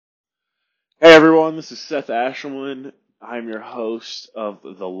Hey everyone, this is Seth Ashelman. I'm your host of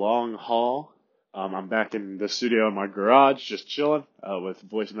The Long Haul. I'm back in the studio in my garage, just chilling with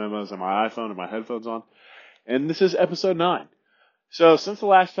voice memos on my iPhone and my headphones on. And this is episode 9. So, since the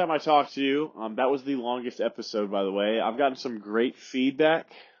last time I talked to you, that was the longest episode, by the way. I've gotten some great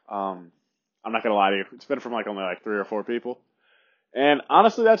feedback. I'm not going to lie to you. It's been from only 3 or 4 people. And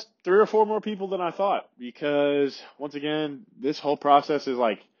honestly, that's 3 or 4 more people than I thought. Because, once again, this whole process is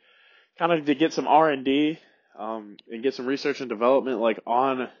kind of to get some R&D and get some research and development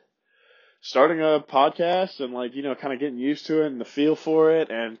on starting a podcast and kind of getting used to it and the feel for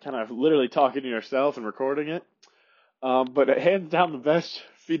it and kind of literally talking to yourself and recording it. But hands down, the best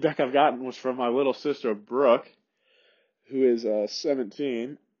feedback I've gotten was from my little sister Brooke, who is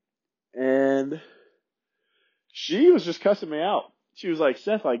 17, and she was just cussing me out. She was like,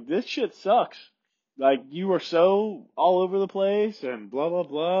 "Seth, this shit sucks. You were so all over the place and blah blah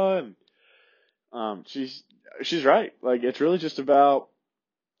blah." And she's right. It's really just about.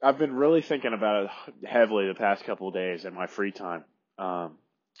 I've been really thinking about it heavily the past couple of days in my free time, about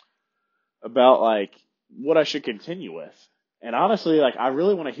what I should continue with. And honestly, I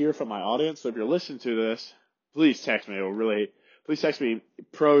really want to hear from my audience. So if you're listening to this, please text me. Please text me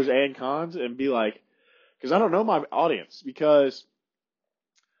pros and cons and be because I don't know my audience, because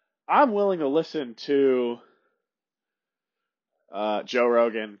I'm willing to listen to Joe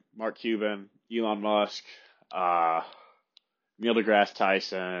Rogan, Mark Cuban, Elon Musk, Neil deGrasse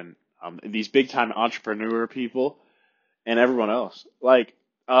Tyson, these big time entrepreneur people, and everyone else. What's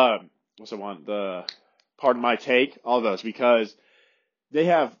the one? The Pardon My Take, all those, because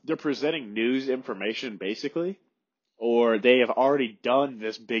they're presenting news information basically, or they have already done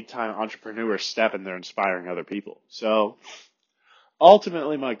this big time entrepreneur step and they're inspiring other people. So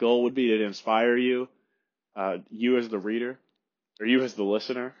ultimately, my goal would be to inspire you, you as the reader, or you as the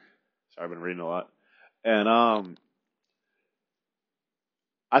listener. Sorry, I've been reading a lot. And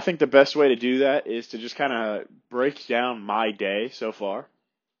I think the best way to do that is to just kind of break down my day so far.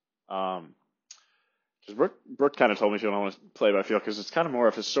 Because Brooke kind of told me she don't want to play by feel because it's kind of more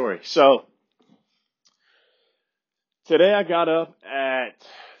of a story. So today I got up at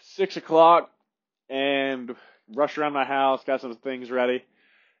 6 o'clock and rushed around my house, got some things ready,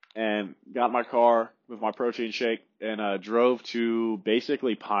 and got in my car with my protein shake and drove to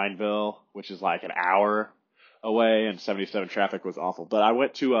basically Pineville, which is an hour away, and 77 traffic was awful. But I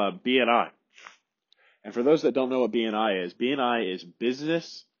went to BNI. And for those that don't know what BNI is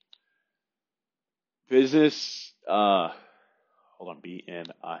business, hold on,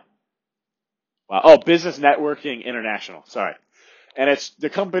 BNI. Wow. Oh, Business Networking International. Sorry. And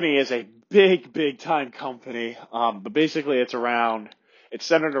the company is a big, big time company. But basically it's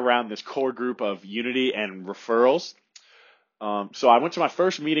centered around this core group of unity and referrals. So I went to my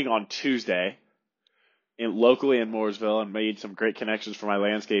first meeting on Tuesday locally in Mooresville and made some great connections for my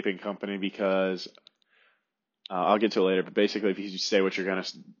landscaping company because I'll get to it later. But basically, if you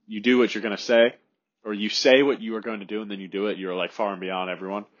you do what you're gonna say, or you say what you are going to do and then you do it, you're far and beyond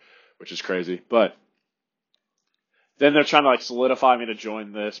everyone, which is crazy. But then they're trying to solidify me to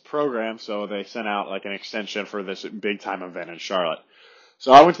join this program, so they sent out an extension for this big time event in Charlotte.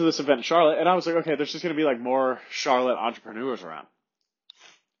 So I went to this event in Charlotte, and I was like, okay, there's just gonna be more Charlotte entrepreneurs around.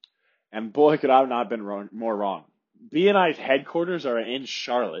 And boy, could I have not been more wrong. BNI's headquarters are in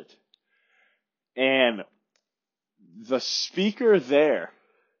Charlotte, and the speaker there.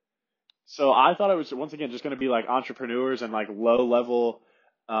 So I thought it was once again just going to be entrepreneurs and low level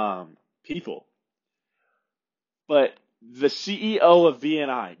people, but the CEO of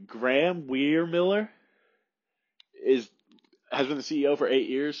BNI, Graham Weirmiller, has been the CEO for 8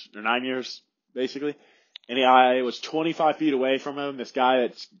 years or 9 years basically, and I was 25 feet away from him. This guy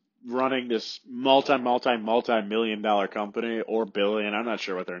that's running this multi-million dollar company, or billion. I'm not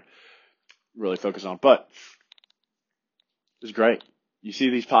sure what they're really focused on, but it was great. You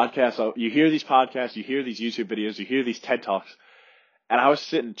see these podcasts, you hear these podcasts, you hear these YouTube videos, you hear these TED Talks, and I was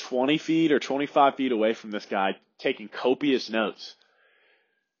sitting 20 feet or 25 feet away from this guy taking copious notes,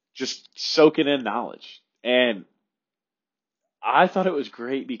 just soaking in knowledge. And I thought it was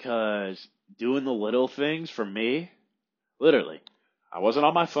great because doing the little things for me, literally, I wasn't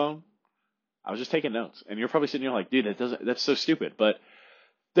on my phone. I was just taking notes. And you're probably sitting here dude, that's so stupid. But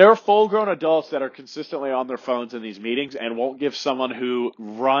there are full-grown adults that are consistently on their phones in these meetings and won't give someone who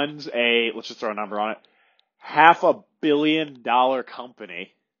runs let's just throw a number on it, $500 million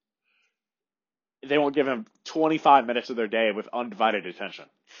company, they won't give him 25 minutes of their day with undivided attention.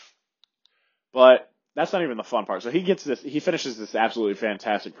 But that's not even the fun part. So he finishes this absolutely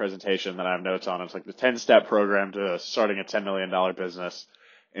fantastic presentation that I have notes on. It's the 10-step program to starting a $10 million business.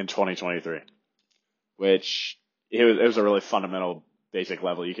 in 2023, which it was a really fundamental, basic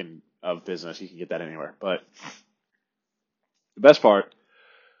level of business. You can get that anywhere. But the best part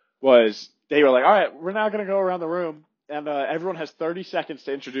was they were like, all right, we're now going to go around the room, and everyone has 30 seconds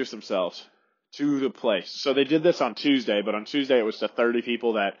to introduce themselves to the place. So they did this on Tuesday, but on Tuesday it was to 30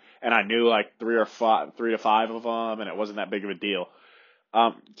 people and I knew like three to five of them, and it wasn't that big of a deal.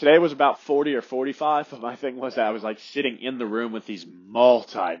 Today was about 40 or 45, but my thing was that I was like sitting in the room with these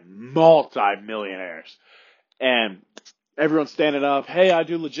multi-millionaires, and everyone's standing up. Hey, I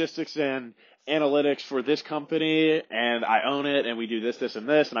do logistics and analytics for this company, and I own it, and we do this, this, and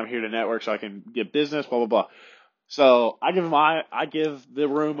this, and I'm here to network so I can get business, blah, blah, blah. So I give the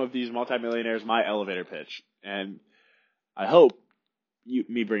room of these multimillionaires my elevator pitch, and I hope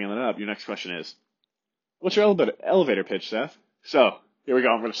me bringing that up, your next question is, what's your elevator pitch, Seth? So here we go.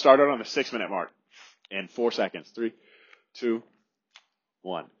 I'm going to start out on the 6-minute mark in 4 seconds. 3, 2,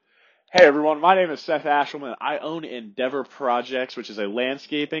 1. Hey everyone, my name is Seth Ashelman. I own Endeavor Projects, which is a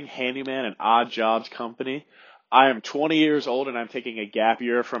landscaping, handyman, and odd jobs company. I am 20 years old and I'm taking a gap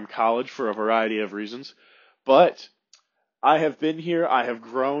year from college for a variety of reasons. But I have been here, I have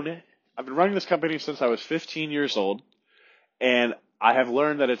grown. I've been running this company since I was 15 years old, and I have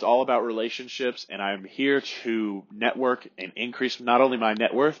learned that it's all about relationships, and I'm here to network and increase not only my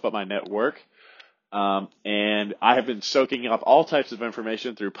net worth, but my network. And I have been soaking up all types of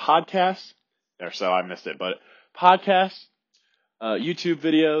information through podcasts. So I missed it, but podcasts, YouTube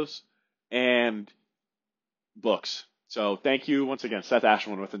videos, and books. So thank you once again, Seth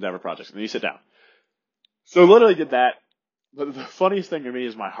Ashelman with Endeavor Projects. And then you sit down. So literally did that. But the funniest thing to me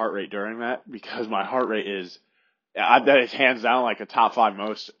is my heart rate during that, because my heart rate that is hands down like a top 5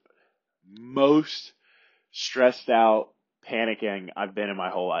 most stressed out, panicking I've been in my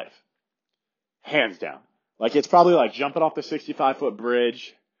whole life. Hands down. Like, it's probably like jumping off the 65-foot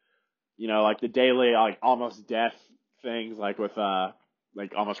bridge, like the daily, like, almost death things, like with,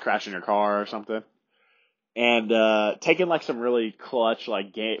 like almost crashing your car or something. And, taking like some really clutch,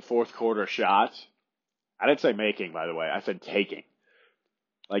 like fourth quarter shots. I didn't say making, by the way. I said taking.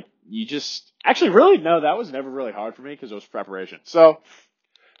 Like, actually really, no, that was never really hard for me because it was preparation. So,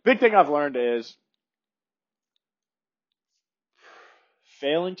 big thing I've learned is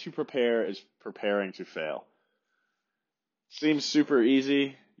failing to prepare is preparing to fail. Seems super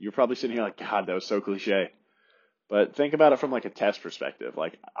easy. You're probably sitting here like, God, that was so cliche. But think about it from like a test perspective.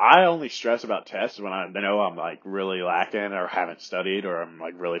 Like, I only stress about tests when I know I'm like really lacking or haven't studied or I'm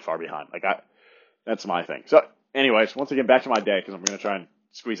like really far behind. Like, that's my thing. So, anyways, once again, back to my day because I'm going to try and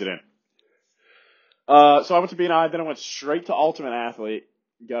squeeze it in. So I went to BNI, then I went straight to Ultimate Athlete,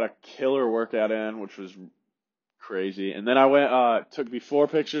 got a killer workout in, which was crazy. And then I went, took before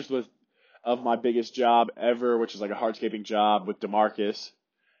pictures of my biggest job ever, which is like a hardscaping job with DeMarcus.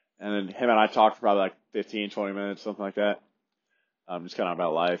 And then him and I talked for probably like 15, 20 minutes, something like that. Just kind of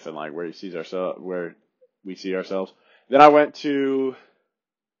about life and like where we see ourselves. Then I went to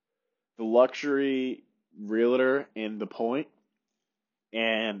the luxury realtor in The Point,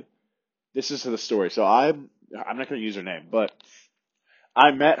 and this is the story. So I'm not going to use her name, but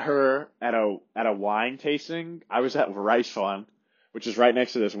I met her at a wine tasting. I was at Rice Fun, which is right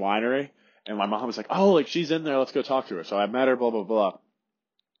next to this winery, and my mom was like, "Oh, like she's in there. Let's go talk to her." So I met her, blah blah blah,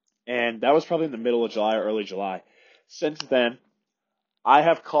 and that was probably in the middle of July or early July. Since then, I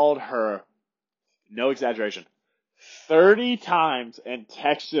have called her, no exaggeration, 30 times and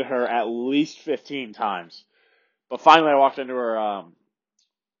texted her at least 15 times. But finally, I walked into her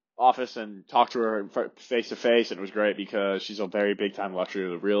office and talked to her face to face, and it was great because she's a very big time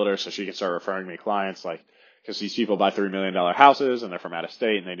luxury realtor, so she can start referring me clients, like, because these people buy $3 million houses and they're from out of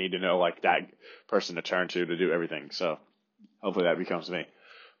state and they need to know like that person to turn to do everything. So hopefully that becomes me.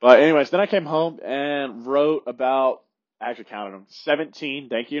 But anyways, then I came home and wrote about, I actually counted them, 17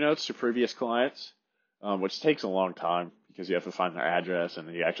 thank you notes to previous clients, which takes a long time because you have to find their address and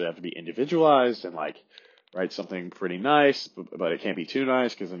then you actually have to be individualized and like write something pretty nice, but it can't be too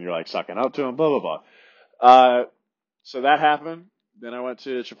nice because then you're like sucking up to them, blah, blah, blah. So that happened. Then I went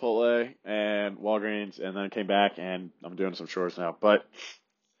to Chipotle and Walgreens and then came back and I'm doing some chores now. But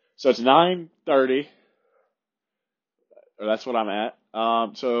so it's 9:30, or that's what I'm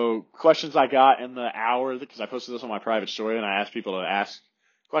at. So questions I got in the hour, because I posted this on my private story and I asked people to ask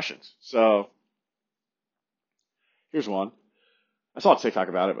questions. So here's one. I saw a TikTok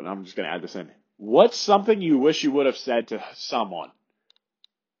about it, but I'm just going to add this in. What's something you wish you would have said to someone?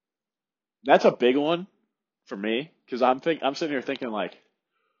 That's a big one for me, because I'm sitting here thinking like,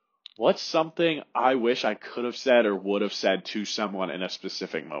 what's something I wish I could have said or would have said to someone in a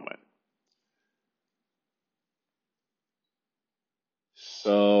specific moment?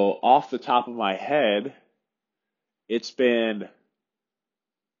 So off the top of my head, it's been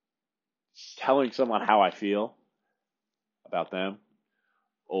telling someone how I feel about them,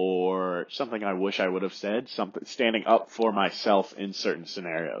 or something I wish I would have said, something standing up for myself in certain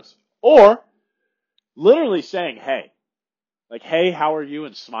scenarios, or literally saying, "Hey," like, "Hey, how are you?"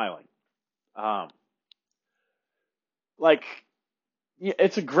 and smiling. Um, like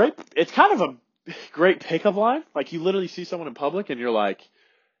it's kind of a great pickup line. Like, you literally see someone in public and you're like,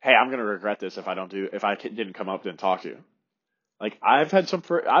 "Hey, I'm gonna regret this if I didn't come up and talk to you." Like, I've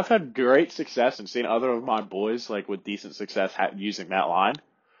had great success and seen other of my boys like with decent success using that line.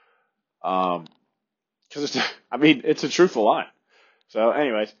 Um, because I mean, it's a truthful line. So,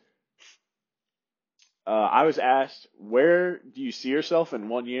 anyways, I was asked, where do you see yourself in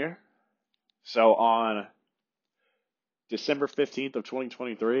 1 year? So on December 15th of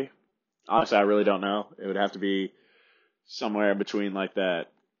 2023, honestly, I really don't know. It would have to be somewhere between like that.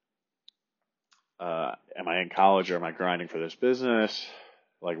 Am I in college or am I grinding for this business?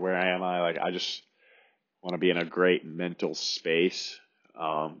 Like, where am I? Like, I just want to be in a great mental space.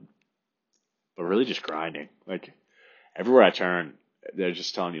 Um, but really just grinding. Like, everywhere I turn, they're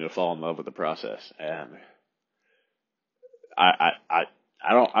just telling you to fall in love with the process. And I, I, I,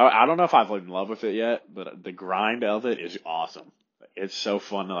 I don't know if I've fallen in love with it yet, but the grind of it is awesome. It's so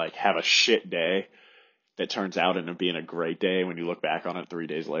fun to like have a shit day that turns out into being a great day when you look back on it 3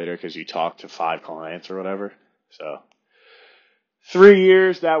 days later because you talked to 5 clients or whatever. So 3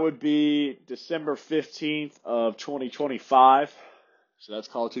 years, that would be December 15th of 2025. So that's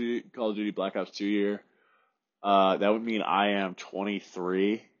Call of Duty Black Ops 2 year. That would mean I am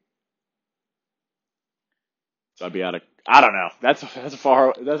 23. So I'd be out of, I don't know.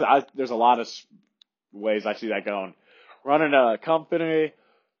 There's a lot of ways I see that going. Running a company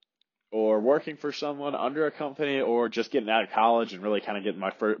or working for someone under a company or just getting out of college and really kind of getting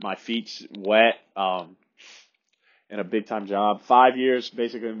my feet wet, in a big time job. 5 years,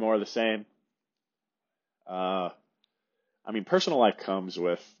 basically more of the same. Uh, I mean, personal life comes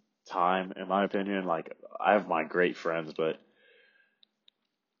with time, in my opinion. Like, I have my great friends, but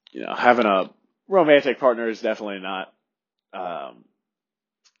having a romantic partner is definitely not um,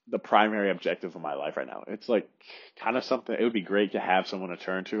 the primary objective of my life right now. It's like kind of something. It would be great to have someone to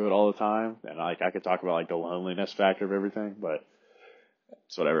turn to it all the time, and like I could talk about like the loneliness factor of everything, but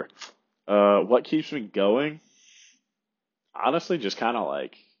it's whatever. What keeps me going? Honestly, just kind of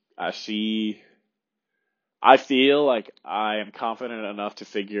like I see. I feel like I am confident enough to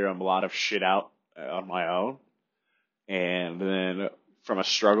figure a lot of shit out on my own. And then from a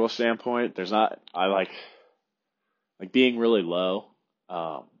struggle standpoint, there's not, I like being really low,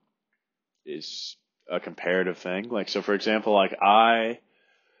 um, is a comparative thing. Like, so for example, a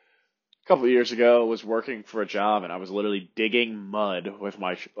couple of years ago, was working for a job and I was literally digging mud with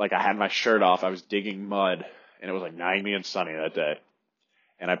like I had my shirt off. I was digging mud and it was like 90 and sunny that day.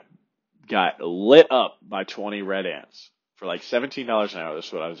 And I got lit up by 20 red ants for like $17 an hour. This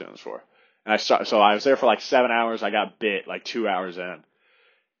is what I was doing this for. And so I was there for like 7 hours. I got bit like 2 hours in,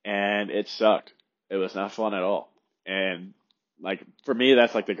 and it sucked. It was not fun at all. And like for me,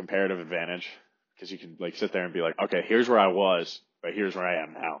 that's like the comparative advantage because you can like sit there and be like, okay, here's where I was, but here's where I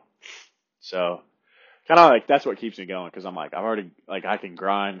am now. So kind of like that's what keeps me going because I'm like I've already like I can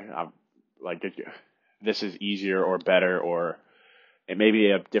grind. I'm like this is easier or better or it may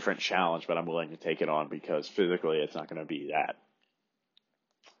be a different challenge, but I'm willing to take it on because physically it's not going to be that.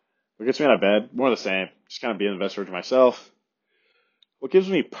 What gets me out of bed? More of the same. Just kind of being the best version of myself. What gives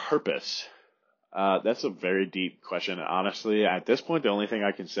me purpose? That's a very deep question. And honestly, at this point, the only thing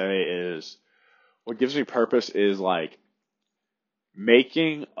I can say is what gives me purpose is like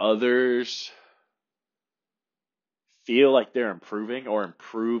making others feel like they're improving or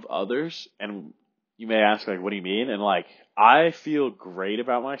improve others. And you may ask, like, what do you mean? And like, I feel great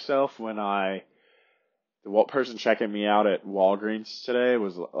about myself when the person checking me out at Walgreens today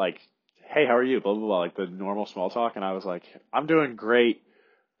was like, hey, how are you? Blah, blah, blah, like the normal small talk. And I was like, I'm doing great.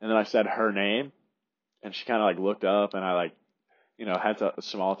 And then I said her name and she kind of like looked up and I like, had to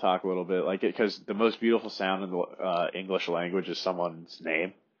small talk a little bit like it because the most beautiful sound in the English language is someone's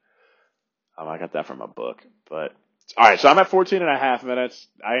name. I got that from a book, but all right. So I'm at 14 and a half minutes.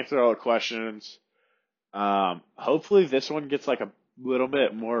 I answered all the questions. Hopefully this one gets like a little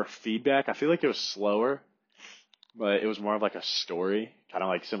bit more feedback. I feel like it was slower, but it was more of like a story, kind of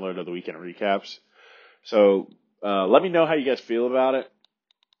like similar to the weekend recaps. So, let me know how you guys feel about it.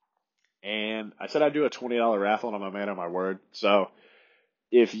 And I said I'd do a $20 raffle and I'm a man of my word. So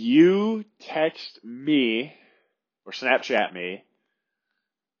if you text me or Snapchat me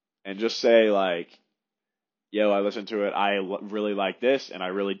and just say like, yo, I listened to it. Really like this, and I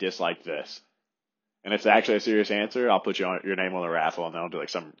really dislike this. And if it's actually a serious answer, I'll put your name on the raffle, and then I'll do like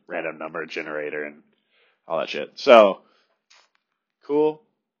some random number generator and all that shit. So cool.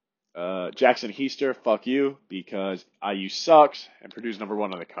 Jackson Heister, fuck you, because IU sucks and Purdue's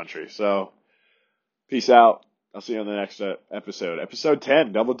 #1 in the country. So peace out. I'll see you on the next episode. Episode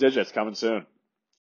 10, double digits, coming soon.